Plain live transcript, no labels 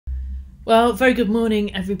Well, very good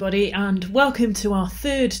morning, everybody, and welcome to our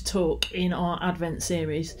third talk in our Advent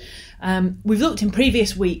series. We've looked in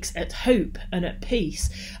previous weeks at hope and at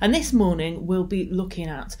peace, and this morning we'll be looking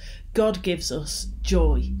at God gives us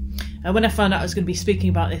joy. When I found out I was going to be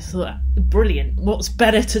speaking about this, I thought, brilliant, what's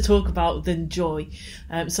better to talk about than joy?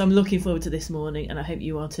 So I'm looking forward to this morning, and I hope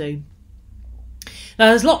you are too. Now,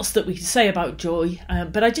 there's lots that we can say about joy,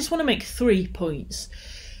 but I just want to make 3 points.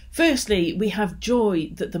 Firstly, we have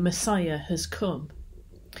joy that the Messiah has come.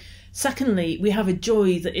 Secondly, we have a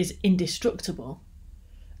joy that is indestructible.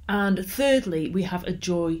 And thirdly, we have a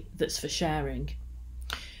joy that's for sharing.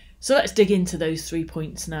 So let's dig into those 3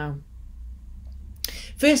 points now.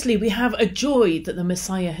 Firstly, we have a joy that the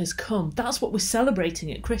Messiah has come. That's what we're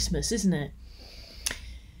celebrating at Christmas, isn't it?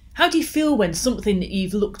 How do you feel when something that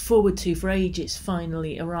you've looked forward to for ages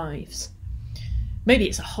finally arrives? Maybe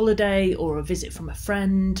it's a holiday or a visit from a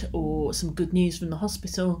friend or some good news from the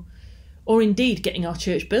hospital, or indeed getting our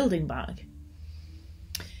church building back.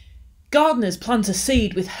 Gardeners plant a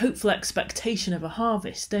seed with hopeful expectation of a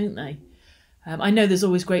harvest, don't they? I know there's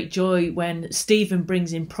always great joy when Stephen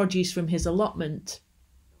brings in produce from his allotment.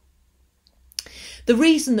 The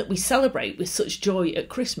reason that we celebrate with such joy at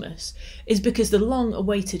Christmas is because the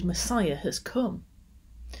long-awaited Messiah has come.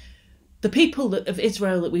 The people of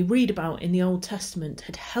Israel that we read about in the Old Testament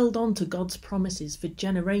had held on to God's promises for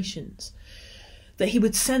generations, that he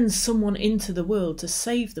would send someone into the world to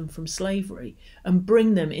save them from slavery and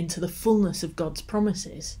bring them into the fullness of God's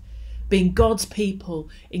promises, being God's people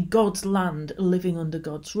in God's land, living under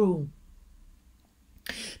God's rule.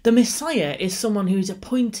 The Messiah is someone who is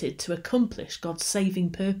appointed to accomplish God's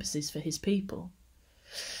saving purposes for his people.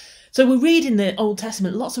 So we read in the Old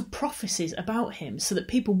Testament lots of prophecies about him so that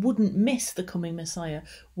people wouldn't miss the coming Messiah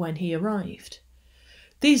when he arrived.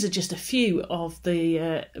 These are just a few of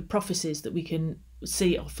the prophecies that we can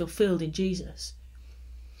see are fulfilled in Jesus.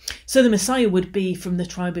 So the Messiah would be from the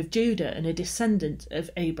tribe of Judah and a descendant of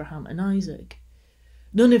Abraham and Isaac.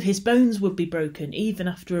 None of his bones would be broken, even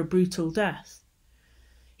after a brutal death.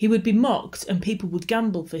 He would be mocked and people would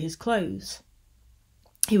gamble for his clothes.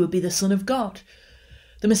 He would be the Son of God.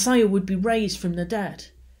 The Messiah would be raised from the dead.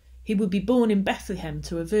 He would be born in Bethlehem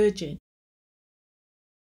to a virgin.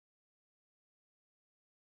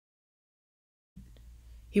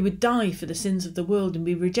 He would die for the sins of the world and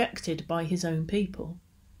be rejected by his own people.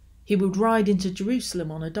 He would ride into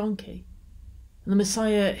Jerusalem on a donkey. And the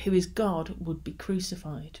Messiah, who is God, would be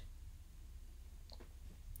crucified.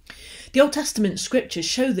 The Old Testament scriptures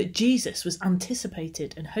show that Jesus was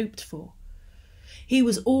anticipated and hoped for. He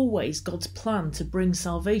was always God's plan to bring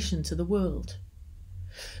salvation to the world.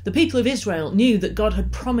 The people of Israel knew that God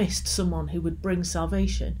had promised someone who would bring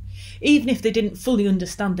salvation, even if they didn't fully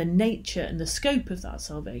understand the nature and the scope of that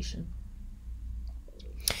salvation.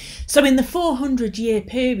 So in the 400-year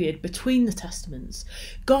period between the Testaments,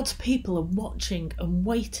 God's people are watching and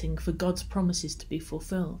waiting for God's promises to be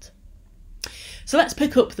fulfilled. So let's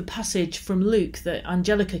pick up the passage from Luke that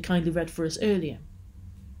Angelica kindly read for us earlier.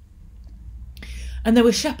 And there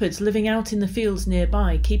were shepherds living out in the fields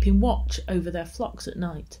nearby, keeping watch over their flocks at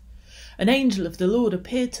night. An angel of the Lord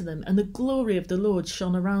appeared to them, and the glory of the Lord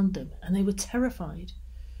shone around them, and they were terrified.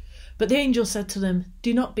 But the angel said to them,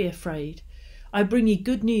 "Do not be afraid. I bring you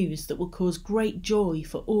good news that will cause great joy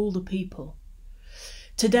for all the people.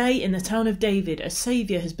 Today in the town of David a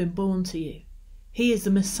Saviour has been born to you. He is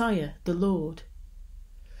the Messiah, the Lord.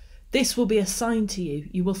 This will be a sign to you.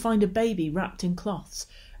 You will find a baby wrapped in cloths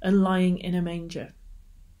and lying in a manger."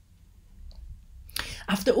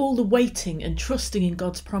 After all the waiting and trusting in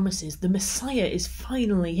God's promises, the Messiah is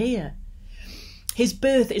finally here. His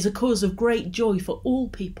birth is a cause of great joy for all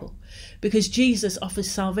people because Jesus offers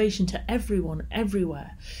salvation to everyone,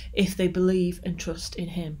 everywhere, if they believe and trust in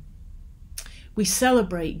him. We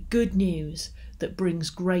celebrate good news that brings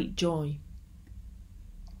great joy.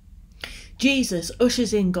 Jesus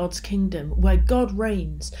ushers in God's kingdom where God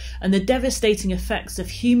reigns and the devastating effects of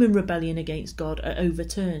human rebellion against God are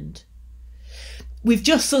overturned. We've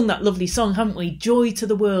just sung that lovely song, haven't we? Joy to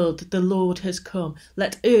the world, the Lord has come.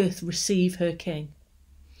 Let earth receive her King.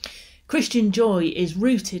 Christian joy is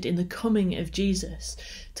rooted in the coming of Jesus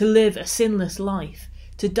to live a sinless life,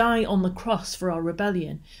 to die on the cross for our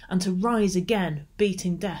rebellion, and to rise again,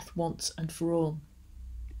 beating death once and for all.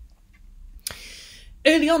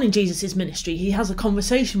 Early on in Jesus' ministry, he has a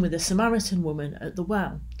conversation with a Samaritan woman at the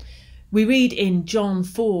well. We read in John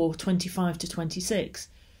 4:25-26.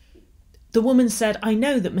 The woman said, "I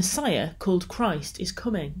know that Messiah, called Christ, is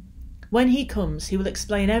coming. When he comes, he will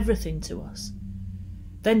explain everything to us."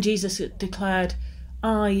 Then Jesus declared,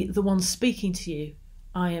 "I, the one speaking to you,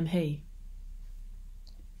 I am he."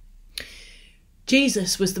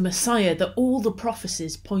 Jesus was the Messiah that all the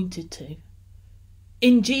prophecies pointed to.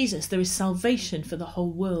 In Jesus there is salvation for the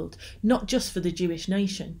whole world, not just for the Jewish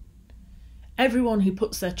nation. Everyone who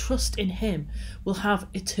puts their trust in him will have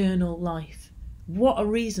eternal life. What a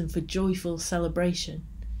reason for joyful celebration.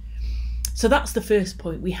 So that's the first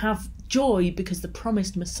point. We have joy because the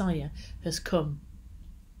promised Messiah has come.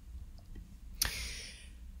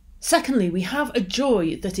 Secondly, we have a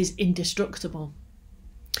joy that is indestructible.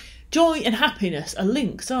 Joy and happiness are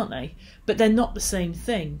links, aren't they? But they're not the same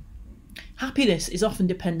thing. Happiness is often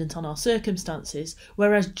dependent on our circumstances,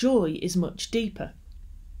 whereas joy is much deeper.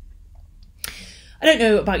 I don't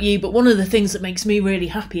know about you, but one of the things that makes me really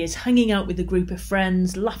happy is hanging out with a group of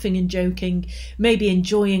friends, laughing and joking, maybe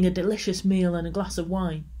enjoying a delicious meal and a glass of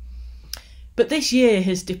wine. But this year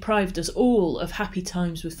has deprived us all of happy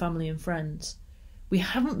times with family and friends. We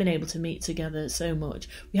haven't been able to meet together so much.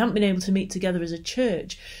 We haven't been able to meet together as a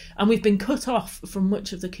church, and we've been cut off from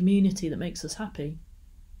much of the community that makes us happy.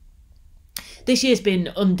 This year's been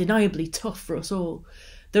undeniably tough for us all.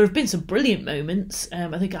 There have been some brilliant moments.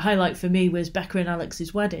 I think a highlight for me was Becca and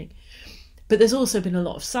Alex's wedding. But there's also been a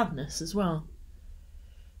lot of sadness as well.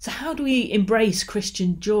 So how do we embrace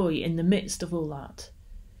Christian joy in the midst of all that?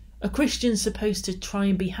 Are Christians supposed to try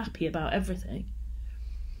and be happy about everything?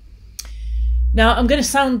 Now, I'm going to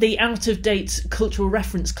sound the out-of-date cultural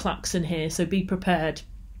reference klaxon here, so be prepared.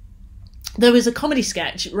 There was a comedy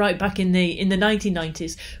sketch right back in the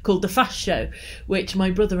 1990s called The Fast Show, which my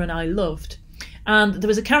brother and I loved. And there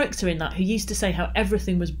was a character in that who used to say how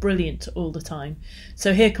everything was brilliant all the time.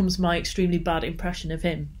 So here comes my extremely bad impression of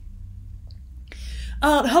him.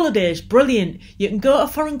 Holidays, brilliant. You can go to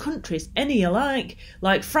foreign countries, any you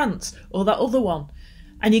like France or that other one.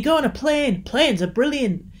 And you go on a plane. Planes are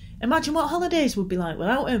brilliant. Imagine what holidays would be like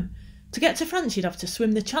without him. To get to France, you'd have to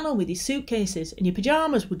swim the channel with your suitcases and your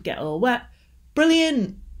pyjamas would get all wet.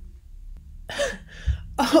 Brilliant!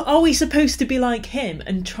 Are we supposed to be like him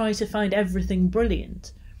and try to find everything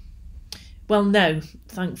brilliant? Well, no,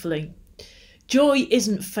 thankfully. Joy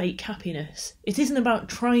isn't fake happiness. It isn't about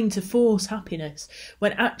trying to force happiness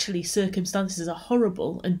when actually circumstances are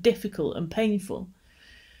horrible and difficult and painful.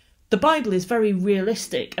 The Bible is very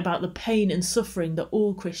realistic about the pain and suffering that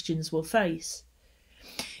all Christians will face.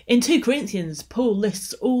 In 2 Corinthians, Paul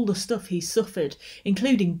lists all the stuff he suffered,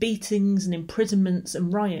 including beatings and imprisonments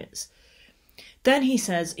and riots. Then he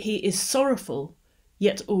says he is sorrowful,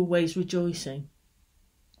 yet always rejoicing.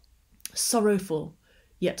 Sorrowful,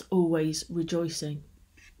 yet always rejoicing.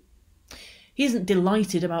 He isn't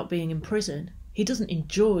delighted about being in prison. He doesn't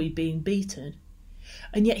enjoy being beaten.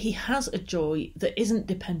 And yet he has a joy that isn't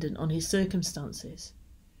dependent on his circumstances.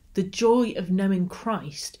 The joy of knowing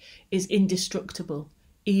Christ is indestructible,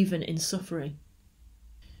 even in suffering.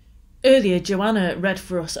 Earlier, Joanna read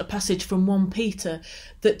for us a passage from 1 Peter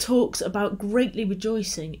that talks about greatly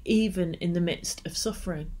rejoicing even in the midst of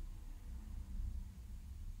suffering.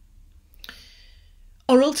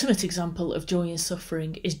 Our ultimate example of joy in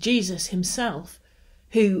suffering is Jesus himself,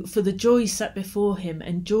 who, for the joy set before him,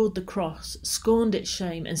 endured the cross, scorned its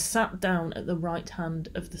shame, and sat down at the right hand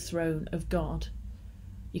of the throne of God.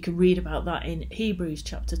 You can read about that in Hebrews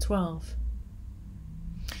chapter 12.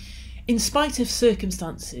 In spite of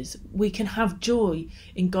circumstances, we can have joy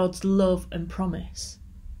in God's love and promise.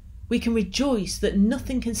 We can rejoice that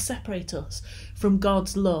nothing can separate us from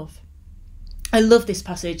God's love. I love this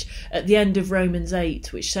passage at the end of Romans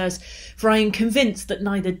 8, which says, "For I am convinced that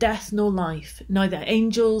neither death nor life, neither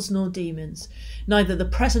angels nor demons, neither the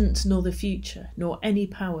present nor the future, nor any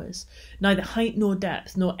powers, neither height nor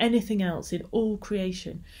depth, nor anything else in all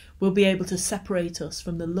creation will be able to separate us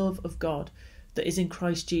from the love of God that is in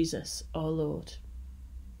Christ Jesus our Lord."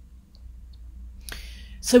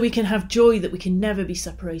 So we can have joy that we can never be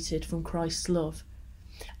separated from Christ's love.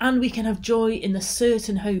 And we can have joy in the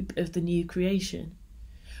certain hope of the new creation.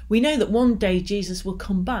 We know that one day Jesus will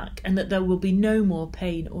come back and that there will be no more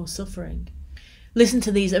pain or suffering. Listen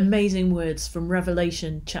to these amazing words from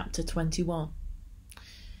Revelation chapter 21.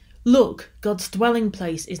 "Look, God's dwelling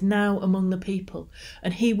place is now among the people,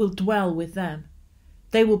 and he will dwell with them.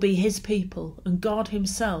 They will be his people, and God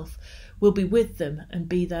himself will be with them and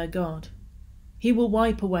be their God. He will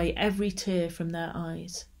wipe away every tear from their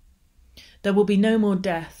eyes. There will be no more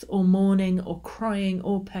death or mourning or crying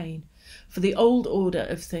or pain, for the old order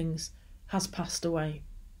of things has passed away."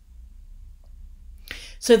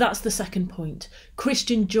 So that's the second point.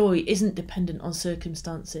 Christian joy isn't dependent on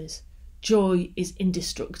circumstances. Joy is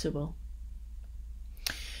indestructible.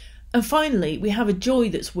 And finally, we have a joy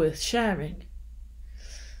that's worth sharing.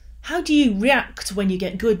 How do you react when you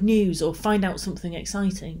get good news or find out something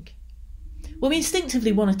exciting? Well, we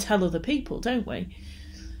instinctively want to tell other people, don't we?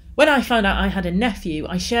 When I found out I had a nephew,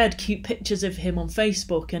 I shared cute pictures of him on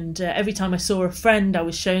Facebook, and every time I saw a friend, I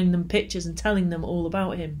was showing them pictures and telling them all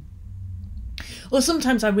about him. Or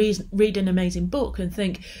sometimes I read an amazing book and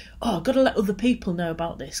think, oh, I've got to let other people know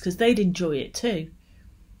about this because they'd enjoy it too.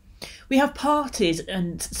 We have parties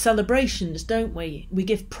and celebrations, don't we? We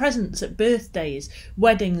give presents at birthdays,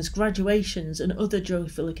 weddings, graduations and other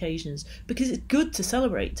joyful occasions because it's good to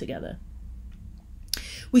celebrate together.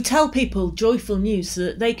 We tell people joyful news so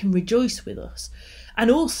that they can rejoice with us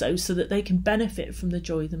and also so that they can benefit from the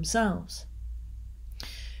joy themselves.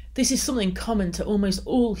 This is something common to almost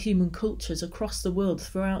all human cultures across the world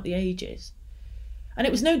throughout the ages. And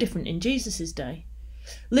it was no different in Jesus' day.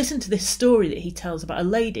 Listen to this story that he tells about a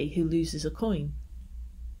lady who loses a coin.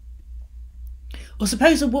 Or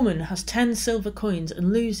suppose a woman has 10 silver coins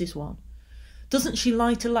and loses one. Doesn't she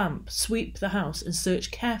light a lamp, sweep the house and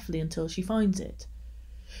search carefully until she finds it?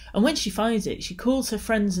 And when she finds it, she calls her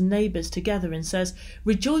friends and neighbours together and says,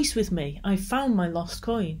 "Rejoice with me, I've found my lost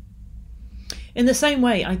coin." In the same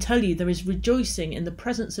way, I tell you, there is rejoicing in the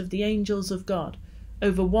presence of the angels of God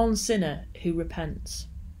over one sinner who repents.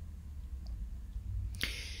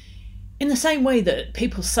 In the same way that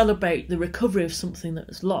people celebrate the recovery of something that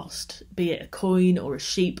was lost, be it a coin or a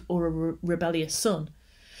sheep or a rebellious son,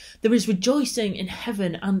 there is rejoicing in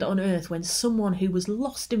heaven and on earth when someone who was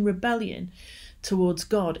lost in rebellion towards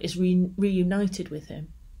God is reunited with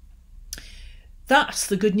him. That's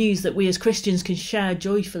the good news that we as Christians can share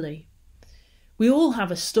joyfully. We all have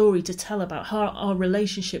a story to tell about how our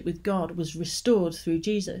relationship with God was restored through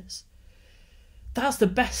Jesus. That's the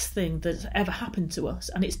best thing that's ever happened to us,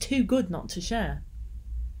 and it's too good not to share.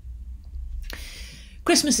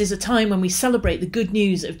 Christmas is a time when we celebrate the good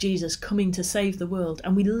news of Jesus coming to save the world,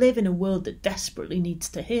 and we live in a world that desperately needs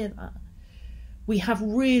to hear that. We have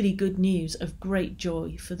really good news of great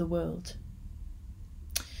joy for the world.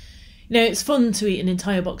 You know, it's fun to eat an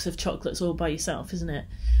entire box of chocolates all by yourself, isn't it?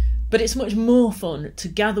 But it's much more fun to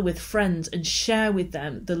gather with friends and share with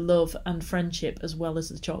them the love and friendship as well as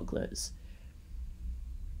the chocolates.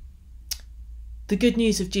 The good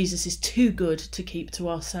news of Jesus is too good to keep to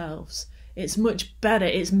ourselves. It's much better.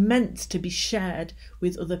 It's meant to be shared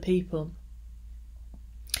with other people.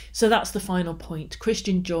 So that's the final point.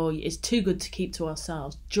 Christian joy is too good to keep to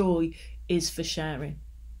ourselves. Joy is for sharing.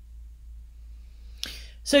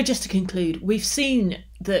 So just to conclude, we've seen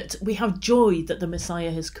that we have joy that the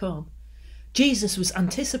Messiah has come. Jesus was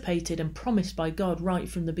anticipated and promised by God right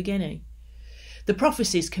from the beginning. The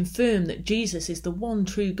prophecies confirm that Jesus is the one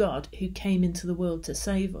true God who came into the world to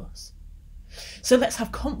save us. So let's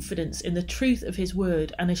have confidence in the truth of his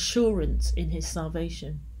word and assurance in his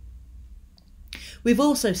salvation. We've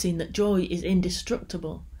also seen that joy is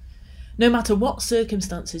indestructible. No matter what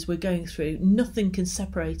circumstances we're going through, nothing can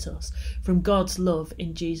separate us from God's love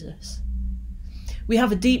in Jesus. We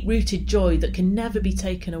have a deep-rooted joy that can never be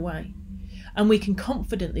taken away, and we can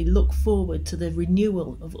confidently look forward to the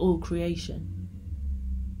renewal of all creation.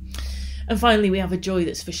 And finally, we have a joy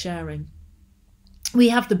that's for sharing. We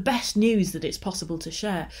have the best news that it's possible to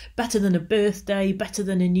share, better than a birthday, better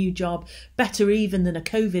than a new job, better even than a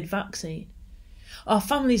COVID vaccine. Our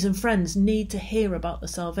families and friends need to hear about the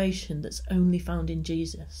salvation that's only found in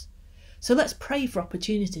Jesus. So let's pray for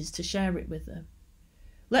opportunities to share it with them.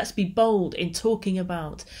 Let's be bold in talking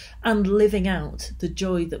about and living out the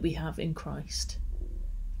joy that we have in Christ.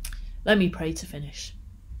 Let me pray to finish.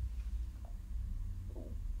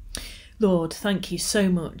 Lord, thank you so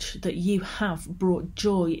much that you have brought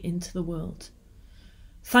joy into the world.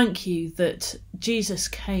 Thank you that Jesus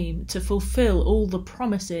came to fulfill all the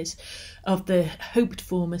promises of the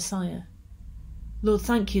hoped-for Messiah. Lord,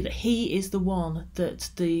 thank you that he is the one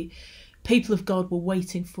that the people of God were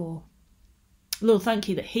waiting for. Lord, thank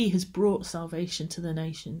you that he has brought salvation to the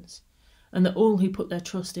nations and that all who put their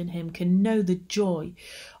trust in him can know the joy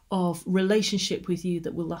of relationship with you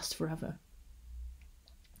that will last forever.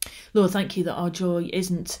 Lord, thank you that our joy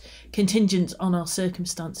isn't contingent on our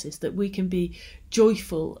circumstances, that we can be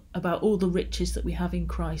joyful about all the riches that we have in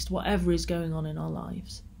Christ, whatever is going on in our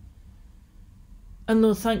lives. And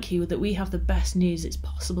Lord, thank you that we have the best news it's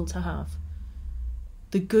possible to have.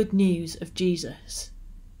 The good news of Jesus,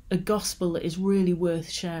 a gospel that is really worth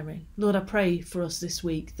sharing. Lord, I pray for us this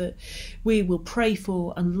week that we will pray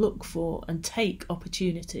for and look for and take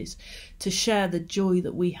opportunities to share the joy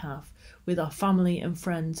that we have with our family and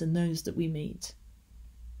friends and those that we meet.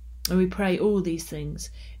 And we pray all these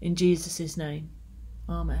things in Jesus' name.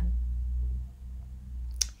 Amen.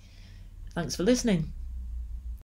 Thanks for listening.